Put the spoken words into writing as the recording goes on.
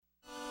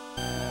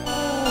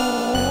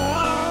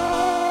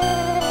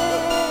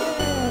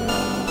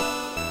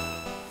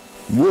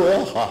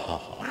Welcome.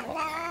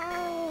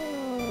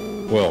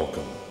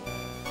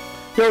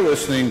 You're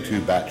listening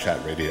to Bat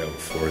Chat Radio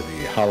for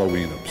the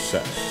Halloween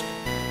Obsessed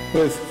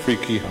with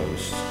freaky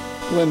hosts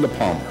Linda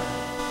Palmer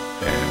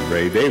and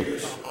Ray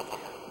Davis.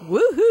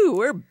 Woohoo!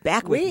 We're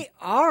back. We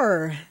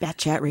are Bat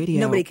Chat Radio.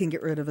 Nobody can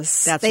get rid of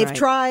us. They've right.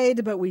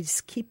 tried, but we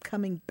just keep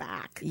coming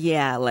back.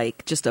 Yeah,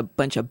 like just a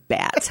bunch of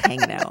bats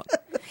hanging out.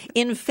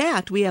 In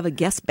fact, we have a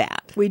guest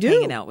bat we do.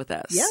 hanging out with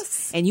us.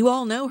 Yes. And you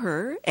all know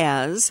her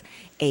as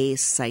a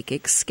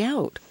psychic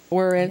scout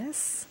or a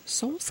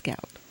soul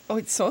scout. Oh,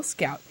 it's Soul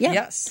Scout. Yeah.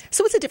 Yes.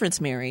 So what's the difference,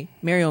 Mary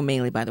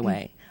O'Malley, by the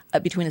way,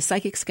 between a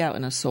psychic scout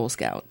and a soul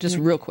scout? Just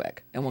real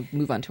quick, and we'll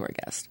move on to our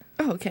guest.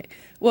 Oh, okay.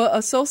 Well,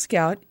 a Soul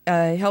Scout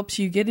helps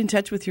you get in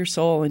touch with your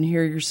soul and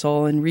hear your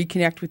soul and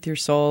reconnect with your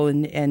soul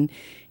and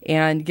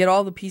get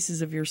all the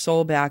pieces of your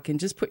soul back and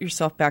just put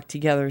yourself back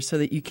together so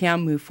that you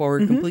can move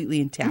forward completely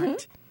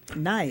intact.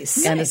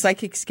 Nice. And a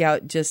Psychic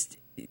Scout just,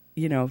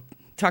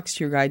 talks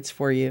to your guides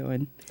for you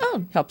and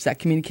helps that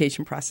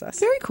communication process.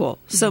 Very cool.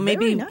 So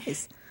Very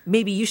nice.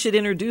 Maybe you should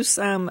introduce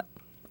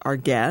our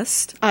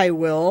guest. I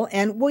will.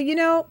 And,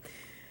 well,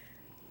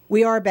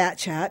 we are Bat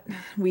Chat.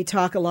 We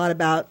talk a lot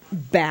about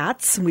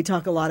bats. We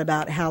talk a lot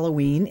about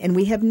Halloween. And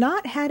we have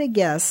not had a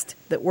guest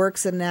that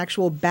works at an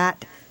actual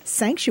bat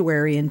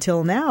sanctuary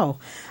until now.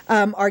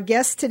 Our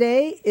guest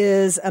today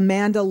is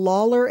Amanda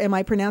Loiler. Am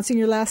I pronouncing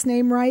your last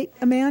name right,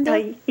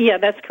 Amanda? Yeah,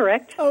 that's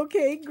correct.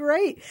 Okay,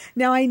 great.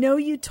 Now, I know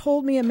you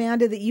told me,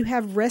 Amanda, that you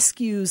have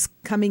rescues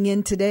coming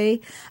in today.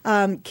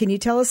 Can you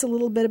tell us a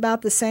little bit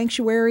about the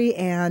sanctuary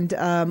and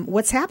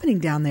what's happening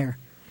down there?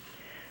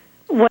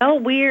 Well,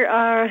 we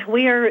are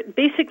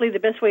basically, the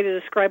best way to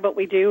describe what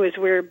we do is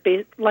we're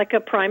like a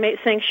primate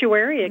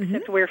sanctuary,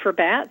 except we're for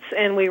bats,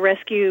 and we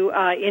rescue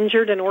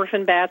injured and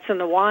orphaned bats in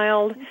the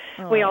wild.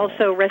 Oh. We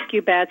also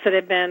rescue bats that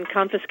have been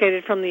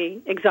confiscated from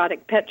the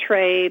exotic pet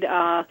trade,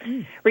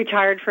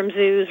 retired from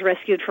zoos,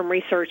 rescued from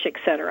research,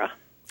 etc.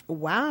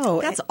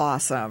 Wow. That's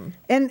awesome.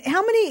 And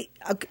how many,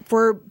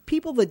 for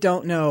people that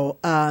don't know,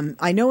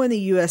 I know in the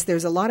U.S.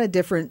 there's a lot of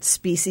different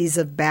species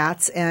of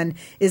bats, and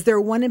is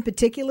there one in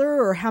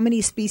particular, or how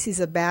many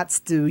species of bats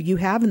do you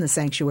have in the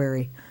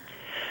sanctuary?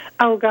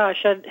 Oh,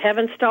 gosh, I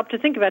haven't stopped to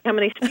think about how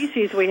many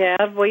species we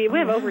have. We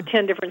have over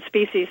 10 different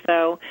species,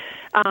 though.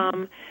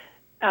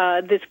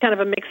 It's kind of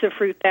a mix of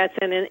fruit bats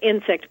and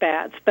insect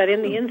bats. But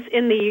in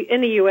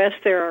the U.S.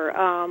 there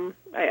are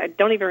I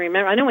don't even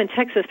remember. I know in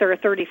Texas there are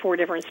 34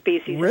 different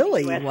species.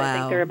 Really? In the US. Wow. I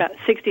think there are about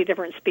 60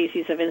 different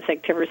species of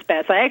insectivorous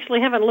bats. I actually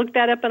haven't looked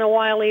that up in a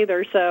while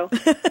either. So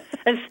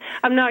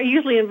I'm not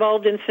usually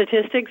involved in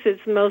statistics.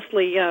 It's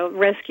mostly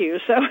rescue.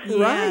 So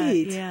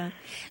Right. Yeah.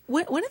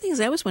 One of the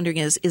things I was wondering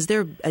is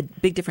there a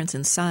big difference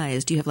in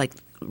size? Do you have like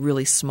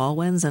really small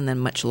ones and then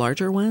much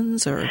larger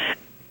ones, or?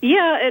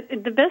 Yeah,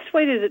 the best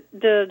way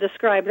to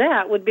describe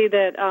that would be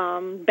that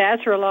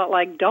bats are a lot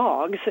like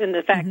dogs in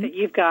the fact that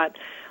you've got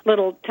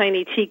little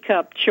tiny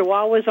teacup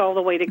chihuahuas all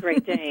the way to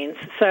Great Danes.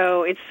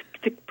 So it's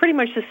pretty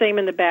much the same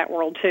in the bat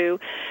world, too.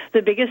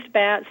 The biggest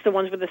bats, the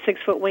ones with the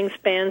 6-foot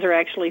wingspans, are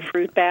actually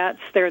fruit bats.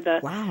 They're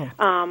the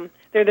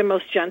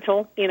most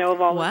gentle,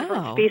 of all the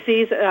different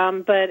species.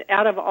 But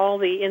out of all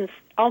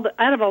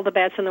the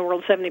bats in the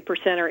world,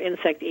 70% are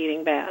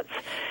insect-eating bats.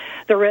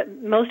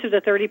 Most of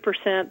the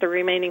 30%, the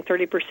remaining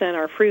 30%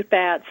 are fruit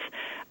bats,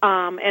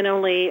 and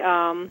only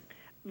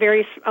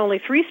 3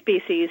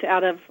 species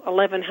out of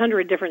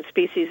 1,100 different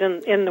species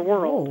in the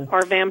world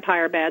are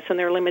vampire bats, and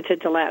they're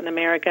limited to Latin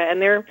America,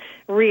 and they're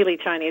really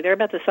tiny. They're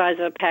about the size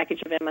of a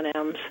package of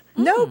M&Ms.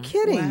 No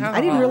kidding. Wow.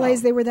 I didn't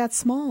realize they were that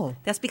small.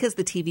 That's because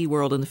the TV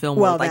world and the film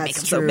world make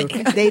them so big.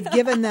 They've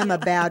given them a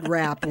bad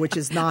rap, which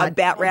is not a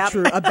bat rap.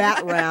 True. A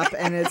bat rap,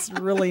 and it's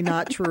really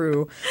not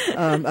true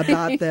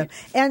about them.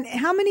 And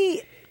how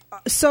many...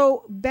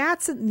 So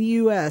bats in the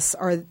U.S.,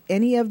 are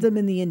any of them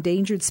in the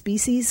endangered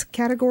species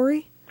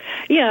category?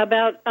 Yeah,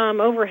 about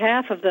over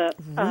half of the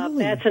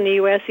bats in the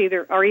U.S.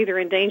 are either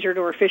endangered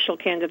or official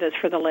candidates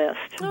for the list.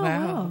 Oh,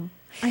 wow.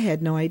 I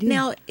had no idea.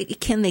 Now,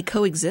 can they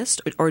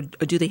coexist, or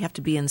do they have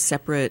to be in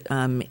separate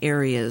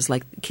areas?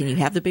 Like, can you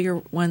have the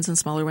bigger ones and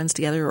smaller ones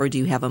together, or do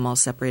you have them all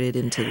separated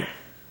into...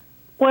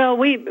 Well,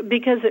 we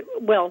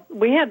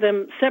have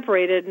them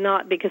separated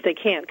not because they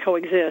can't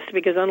coexist,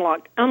 because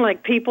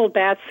unlike people,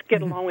 bats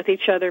get along with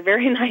each other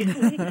very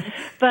nicely.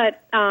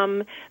 But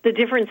the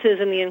differences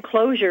in the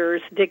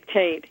enclosures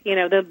dictate.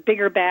 The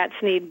bigger bats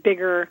need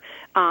bigger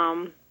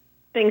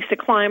things to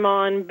climb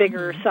on,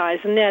 bigger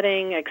size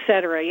netting, et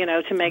cetera,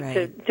 to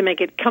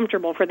make it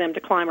comfortable for them to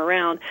climb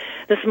around.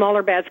 The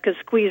smaller bats could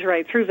squeeze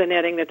right through the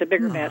netting that the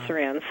bigger bats are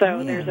in.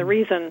 So there's a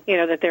reason,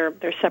 that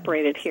they're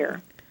separated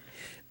here.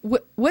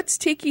 What's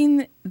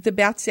taking the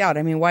bats out?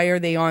 I mean, why are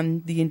they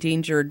on the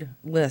endangered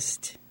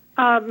list?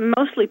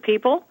 Mostly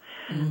people,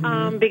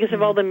 because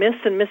of all the myths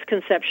and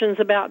misconceptions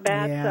about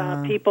bats.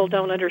 Yeah. People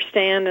don't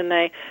understand, and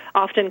they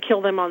often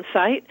kill them on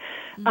sight.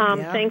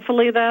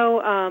 Thankfully,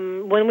 though,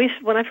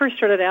 when I first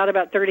started out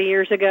about 30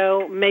 years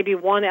ago, maybe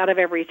 1 out of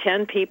every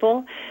 10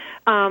 people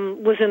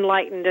was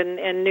enlightened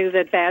and knew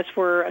that bats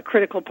were a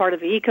critical part of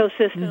the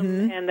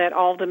ecosystem, and that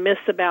all the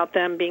myths about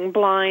them being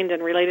blind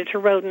and related to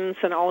rodents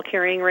and all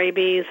carrying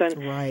rabies and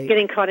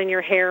getting caught in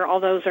your hair, all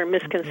those are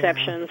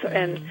misconceptions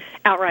and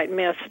outright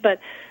myths. But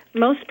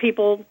most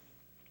people,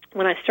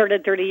 when I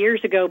started 30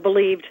 years ago,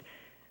 believed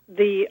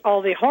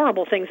all the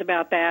horrible things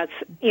about bats,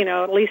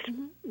 at least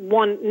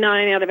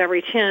 9 out of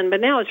every 10.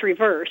 But now it's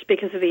reversed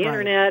because of the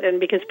internet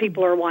and because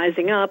people are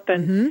wising up,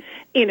 and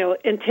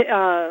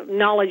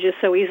knowledge is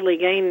so easily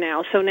gained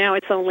now. So now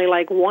it's only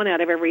like 1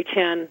 out of every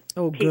 10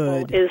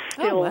 people is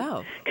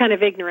still kind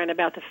of ignorant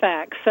about the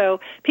facts. So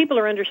people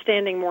are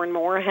understanding more and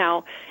more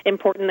how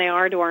important they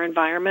are to our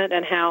environment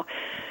and how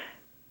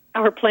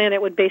our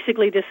planet would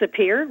basically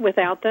disappear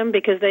without them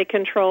because they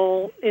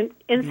control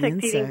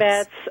insect-eating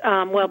bats.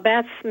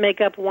 Bats make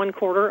up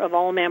 1/4 of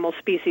all mammal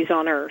species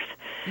on Earth.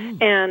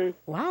 And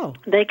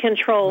they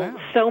control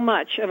so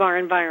much of our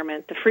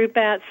environment. The fruit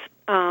bats,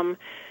 they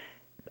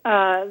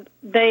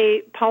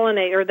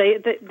pollinate, or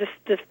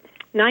the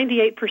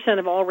 98%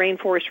 of all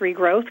rainforest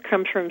regrowth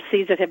comes from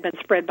seeds that have been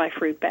spread by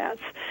fruit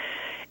bats.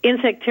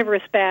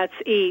 Insectivorous bats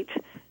eat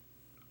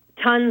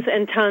tons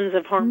and tons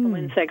of harmful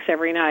insects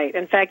every night.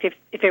 In fact,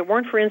 if it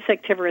weren't for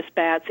insectivorous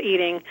bats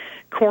eating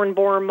corn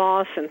borer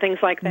moths and things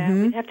like that,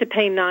 we'd have to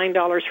pay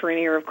 $9 for an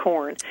ear of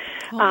corn.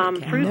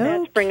 Fruit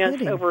bats bring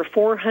us over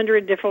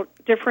 400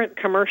 different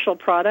commercial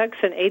products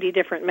and 80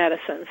 different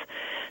medicines.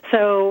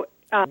 So,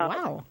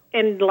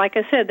 and like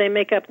I said, they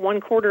make up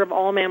 1/4 of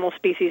all mammal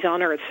species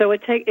on Earth. So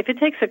if it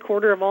takes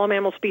 1/4 of all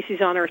mammal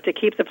species on Earth to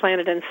keep the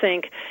planet in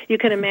sync, you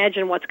can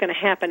imagine what's going to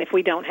happen if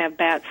we don't have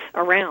bats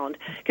around,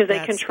 because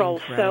they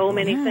control so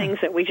many things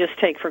that we just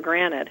take for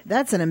granted.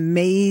 That's an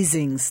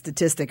amazing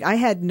statistic. I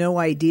had no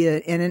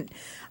idea. And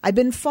I've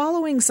been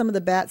following some of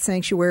the bat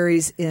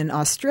sanctuaries in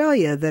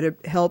Australia that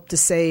have helped to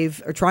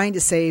save, or trying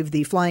to save,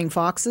 the flying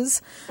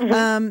foxes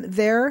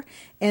there.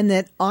 And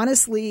that,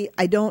 honestly,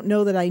 I don't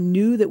know that I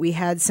knew that we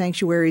had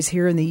sanctuaries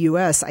here in the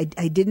U.S.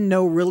 I didn't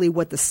know really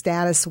what the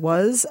status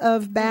was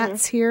of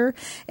bats here.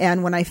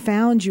 And when I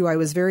found you, I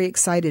was very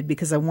excited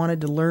because I wanted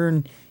to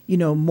learn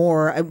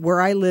more. Where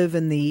I live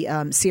in the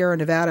Sierra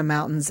Nevada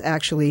mountains,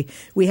 actually,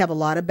 we have a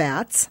lot of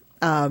bats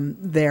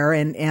there,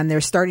 and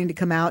they're starting to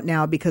come out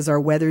now because our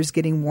weather's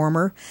getting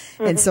warmer,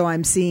 and so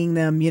I'm seeing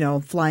them,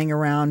 flying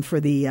around for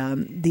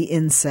the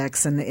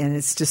insects, and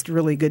it's just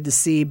really good to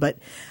see. But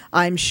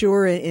I'm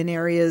sure in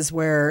areas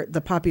where the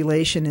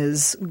population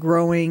is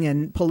growing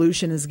and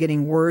pollution is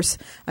getting worse,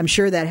 I'm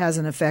sure that has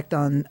an effect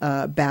on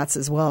bats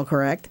as well.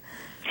 Correct?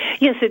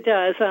 Yes, it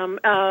does.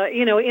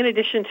 In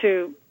addition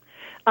to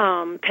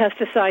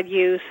pesticide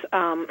use,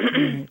 of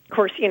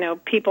course,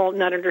 people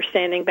not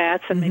understanding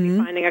bats and maybe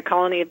finding a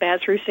colony of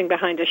bats roosting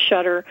behind a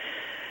shutter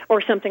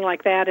or something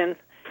like that, and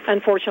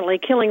unfortunately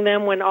killing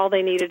them when all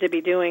they needed to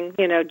be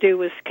do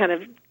was kind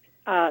of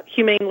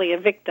humanely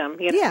evict them,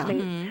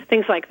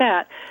 things like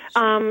that.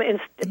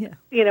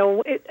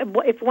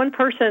 If one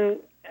person,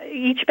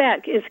 each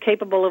bat is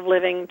capable of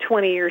living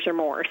 20 years or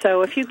more.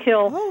 So if you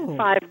kill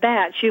 5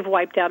 bats, you've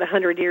wiped out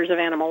 100 years of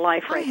animal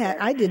life there.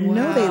 I didn't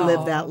know they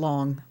lived that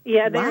long.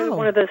 Yeah, they're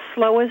one of the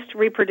slowest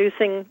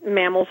reproducing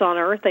mammals on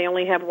Earth. They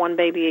only have 1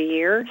 baby a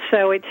year.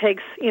 So it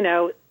takes,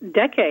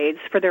 decades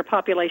for their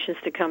populations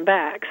to come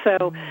back.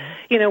 So,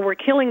 we're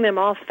killing them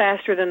off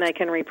faster than they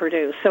can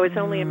reproduce. So it's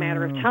only a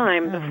matter of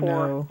time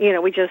before,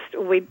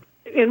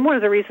 and one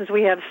of the reasons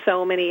we have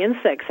so many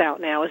insects out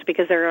now is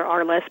because there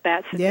are less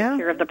bats to take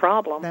care of the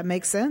problem. That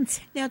makes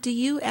sense. Now, do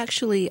you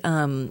actually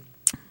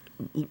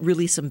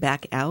release them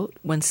back out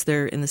once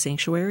they're in the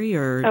sanctuary,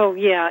 or? Oh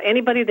yeah,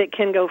 anybody that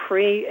can go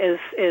free is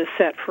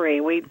set free.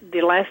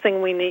 The last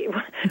thing we need,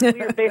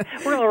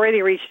 we're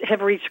already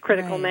have reached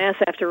critical mass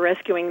after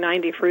rescuing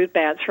 90 fruit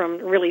bats from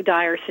really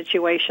dire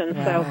situations.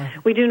 Wow. So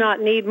we do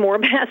not need more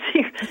bats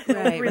here.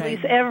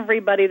 Release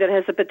everybody that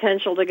has the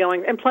potential to go,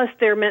 and plus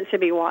they're meant to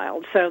be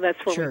wild. So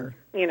that's where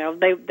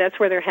that's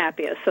where they're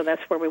happiest. So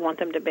that's where we want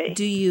them to be.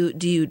 Do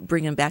you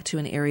bring them back to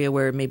an area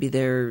where maybe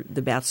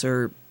the bats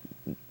are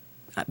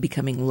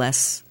becoming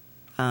less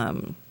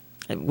populated?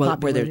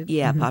 Where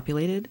they're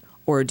populated,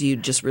 or do you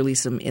just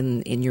release them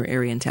in your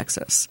area in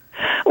Texas?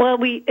 Well,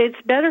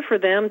 it's better for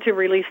them to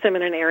release them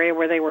in an area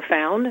where they were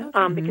found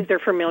because they're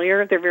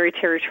familiar, they're very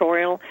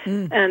territorial,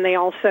 and they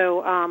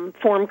also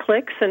form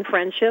cliques and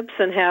friendships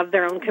and have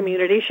their own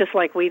communities just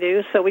like we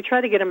do. So we try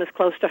to get them as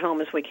close to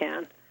home as we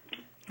can.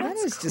 That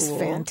is cool. Just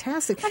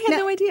fantastic. I had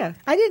no idea.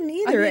 I didn't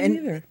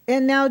either.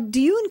 And now,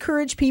 do you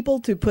encourage people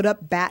to put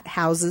up bat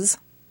houses?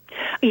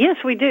 Yes,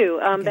 we do.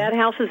 Bat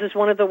houses is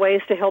one of the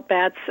ways to help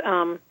bats,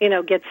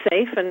 get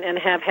safe and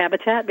have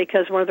habitat,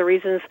 because one of the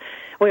reasons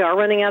we are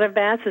running out of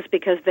bats is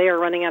because they are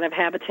running out of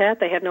habitat.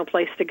 They have no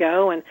place to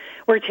go, and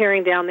we're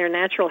tearing down their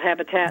natural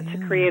habitat to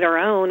create our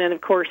own. And,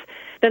 of course,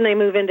 then they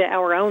move into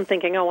our own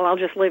thinking, oh, well, I'll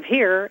just live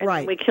here,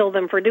 and we kill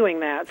them for doing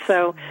that.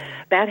 So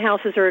bat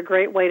houses are a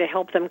great way to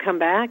help them come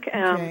back.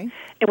 And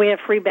we have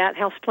free bat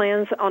house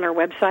plans on our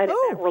website at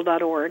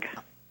batworld.org.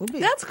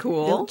 That's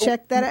cool.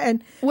 Check that out.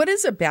 And what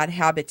is a bat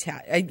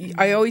habitat?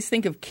 I always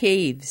think of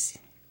caves.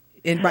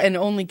 and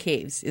only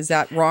caves. Is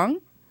that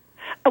wrong?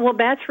 Well,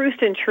 bats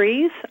roost in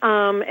trees,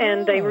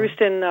 and they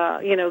roost in,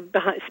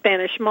 behind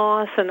Spanish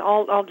moss and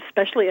all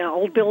especially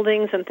old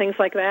buildings and things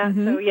like that.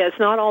 So, yeah, it's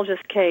not all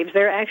just caves.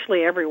 They're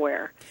actually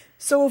everywhere.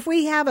 So if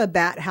we have a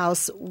bat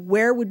house,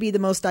 where would be the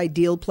most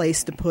ideal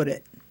place to put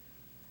it?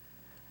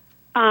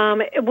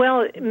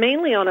 Well,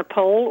 mainly on a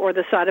pole or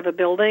the side of a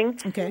building.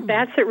 Okay.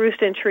 Bats that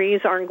roost in trees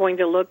aren't going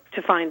to look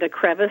to find a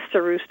crevice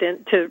to roost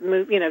in, to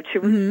move, to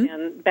roost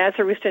in. Bats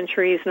that roost in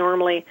trees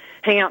normally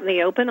hang out in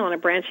the open on a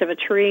branch of a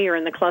tree or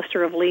in the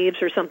cluster of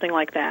leaves or something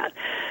like that.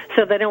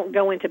 So they don't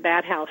go into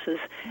bat houses.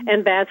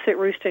 And bats that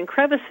roost in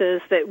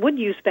crevices that would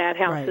use bat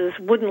houses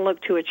wouldn't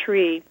look to a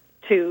tree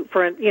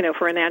for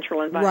a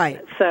natural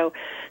environment. Right.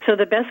 So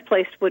the best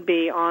place would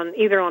be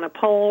either on a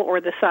pole or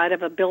the side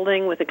of a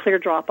building with a clear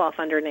drop off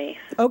underneath.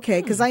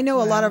 Okay, because I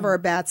know a lot of our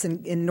bats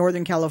in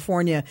Northern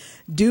California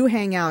do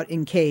hang out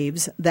in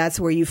caves. That's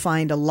where you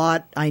find a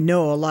lot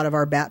of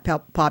our bat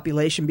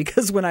population,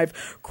 because when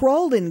I've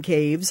crawled in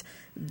caves,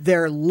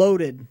 they're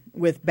loaded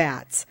with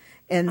bats.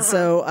 And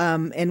so,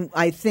 and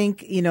I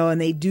think,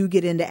 and they do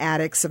get into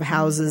attics of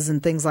houses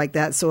and things like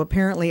that. So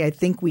apparently I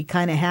think we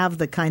kind of have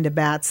the kind of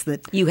bats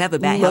that... You have a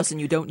bat house and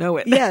you don't know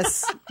it.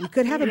 Yes, you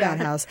could have a bat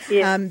house.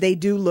 Yeah. They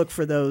do look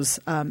for those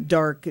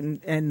dark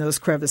and those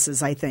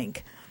crevices, I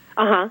think.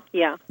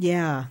 Yeah.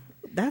 Yeah.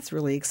 That's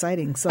really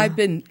exciting. So I've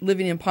been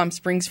living in Palm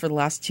Springs for the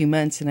last 2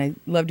 months, and I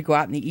love to go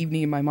out in the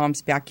evening in my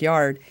mom's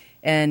backyard.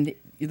 And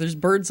there's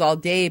birds all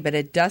day, but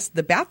at dusk,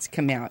 the bats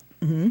come out.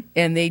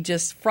 And they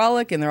just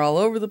frolic, and they're all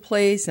over the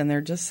place, and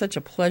they're just such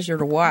a pleasure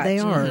to watch. They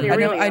are. They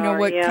I know are,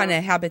 what kind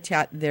of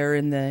habitat they're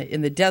in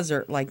the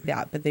desert like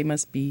that, but they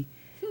must be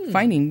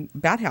finding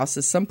bat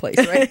houses someplace,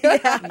 right?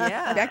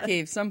 Yeah. Bat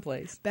caves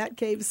someplace. bat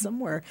caves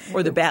somewhere.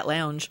 Or the bat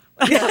lounge.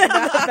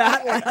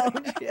 Bat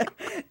lounge. Yeah.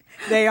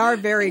 They are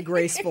very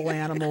graceful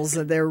animals.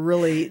 They're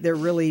really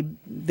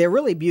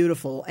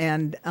beautiful.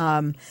 And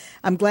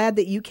I'm glad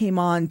that you came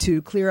on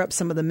to clear up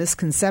some of the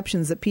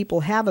misconceptions that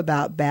people have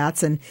about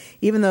bats. And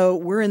even though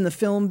we're in the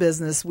film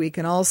business, we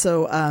can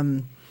also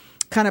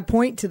kind of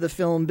point to the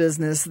film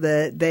business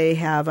that they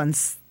have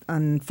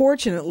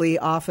unfortunately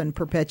often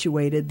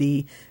perpetuated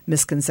the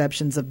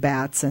misconceptions of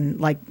bats, and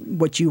like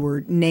what you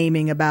were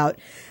naming about,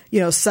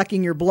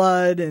 sucking your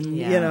blood and,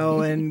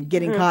 and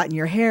getting caught in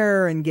your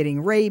hair and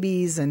getting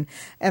rabies. And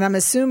I'm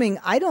assuming,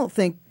 I don't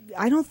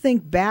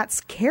think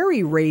bats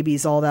carry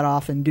rabies all that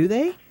often, do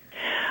they?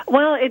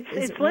 Well,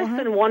 it's less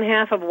than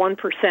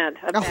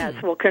 0.5% of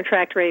bats will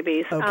contract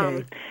rabies.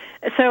 Okay.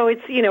 So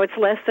it's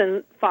less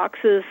than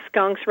foxes,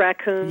 skunks,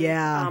 raccoons,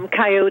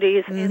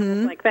 coyotes,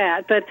 animals like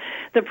that. But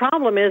the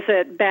problem is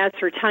that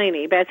bats are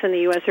tiny. Bats in the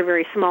U.S. are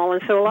very small,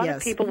 and so a lot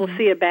of people will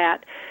see a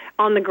bat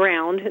on the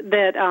ground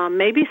that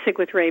may be sick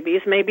with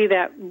rabies, maybe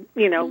that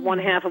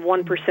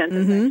 0.5%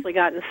 has actually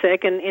gotten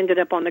sick and ended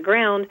up on the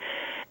ground.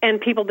 And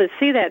people that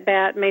see that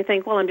bat may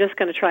think, well, I'm just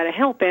going to try to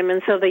help him,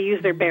 and so they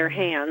use their bare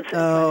hands and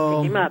try to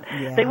pick him up.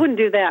 Yeah. They wouldn't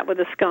do that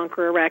with a skunk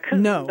or a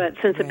raccoon, but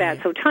since a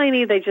bat's so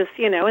tiny, they just,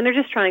 and they're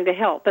just trying to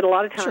help. But a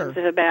lot of times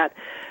if a bat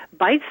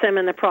bites them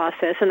in the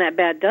process and that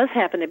bat does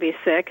happen to be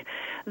sick,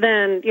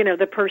 then,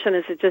 the person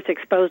has just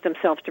exposed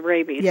himself to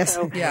rabies. Yes,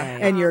 so,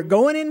 and you're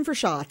going in for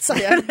shots.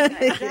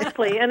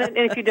 Exactly, and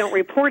if you don't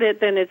report it,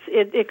 then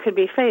it could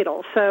be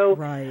fatal. So,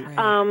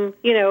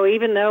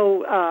 even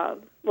though...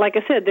 like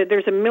I said,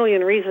 there's a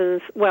million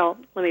reasons. Well,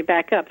 let me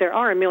back up. There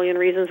are a million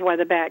reasons why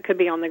the bat could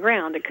be on the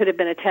ground. It could have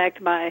been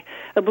attacked by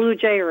a blue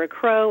jay or a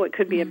crow. It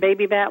could be a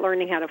baby bat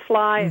learning how to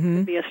fly. It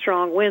could be a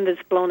strong wind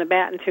that's blown a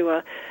bat into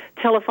a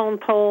telephone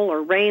pole,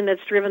 or rain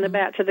that's driven the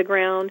bat to the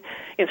ground,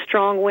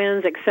 strong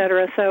winds,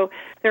 etc. So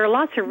there are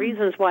lots of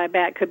reasons why a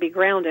bat could be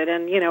grounded,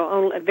 and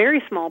only a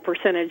very small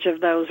percentage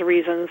of those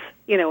reasons,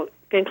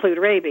 include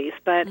rabies.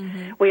 But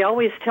we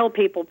always tell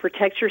people,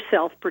 protect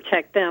yourself,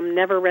 protect them,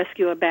 never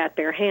rescue a bat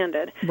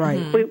barehanded.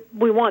 Right.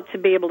 We want to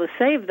be able to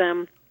save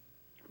them,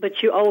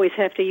 but you always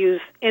have to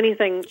use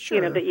anything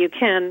that you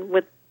can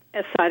with,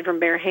 aside from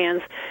bare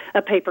hands,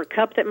 a paper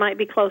cup that might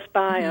be close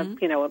by, a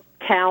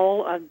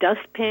towel, a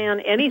dustpan,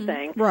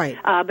 anything. Right.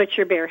 But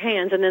your bare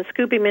hands, and then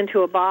scoop him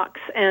into a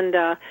box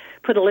and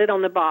put a lid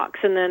on the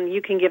box, and then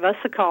you can give us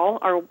a call.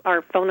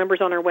 Our phone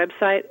number's on our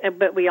website,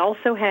 but we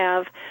also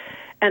have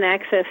an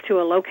access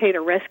to a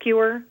locator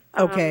rescuer.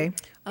 Okay.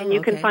 And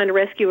you can find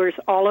rescuers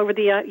all over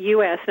the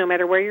U.S. No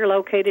matter where you're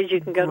located,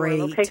 you can go to the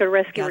locator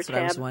rescuer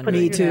tab, put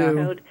in your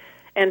code,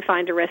 and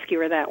find a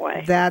rescuer that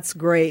way. That's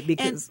great.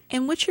 Because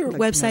and what's your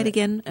website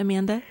again,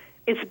 Amanda?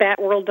 It's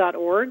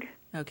batworld.org.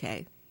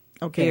 Okay.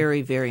 Okay.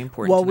 Very, very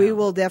important. Well, we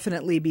will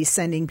definitely be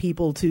sending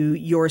people to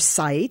your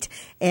site.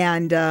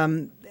 And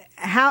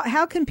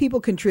how can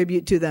people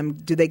contribute to them?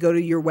 Do they go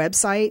to your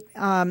website?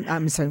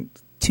 I'm sorry,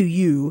 to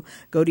you.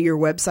 Go to your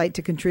website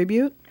to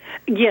contribute?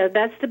 Yeah,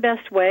 that's the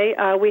best way.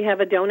 We have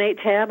a donate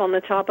tab on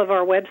the top of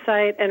our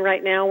website, and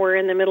right now we're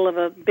in the middle of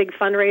a big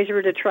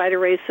fundraiser to try to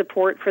raise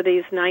support for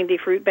these 90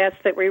 fruit bats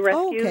that we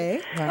rescued.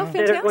 Okay. Wow.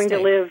 That are going to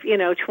live,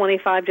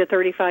 25 to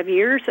 35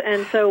 years,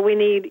 and so we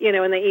need,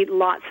 and they eat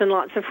lots and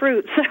lots of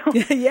fruit, so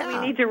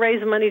Yeah. we need to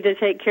raise money to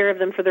take care of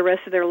them for the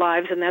rest of their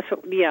lives, and that's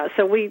what,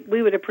 so we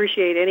would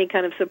appreciate any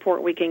kind of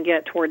support we can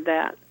get toward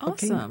that.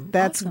 Awesome.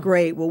 That's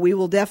great. Well, we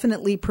will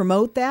definitely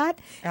promote that.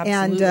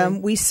 Absolutely.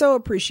 And we so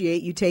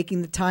appreciate you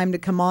taking the time to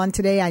come on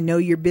today. I know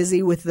you're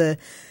busy with the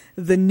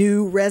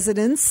new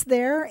residents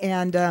there,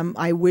 and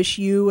I wish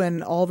you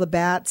and all the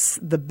bats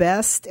the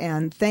best.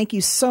 And thank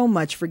you so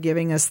much for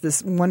giving us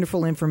this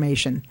wonderful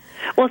information.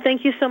 Well,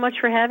 thank you so much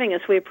for having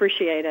us. We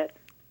appreciate it.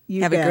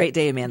 You Have bet. a great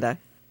day, Amanda.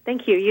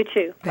 Thank you. You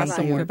too. Thank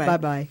Bye-bye. you. Bye-bye.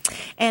 Bye-bye.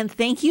 And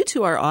thank you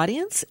to our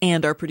audience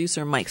and our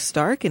producer, Mike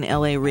Stark in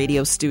LA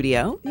Radio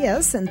Studio.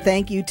 Yes, and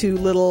thank you to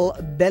little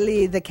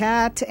Belly the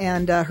cat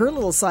and her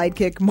little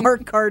sidekick,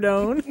 Mark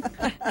Cardone.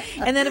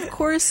 And then, of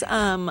course,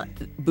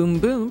 Boom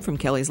Boom from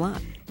Kelly's Lot.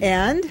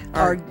 And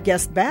our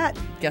guest bat,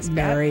 Guest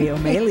bat. Mary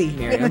O'Malley.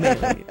 Mary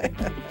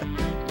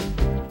O'Malley.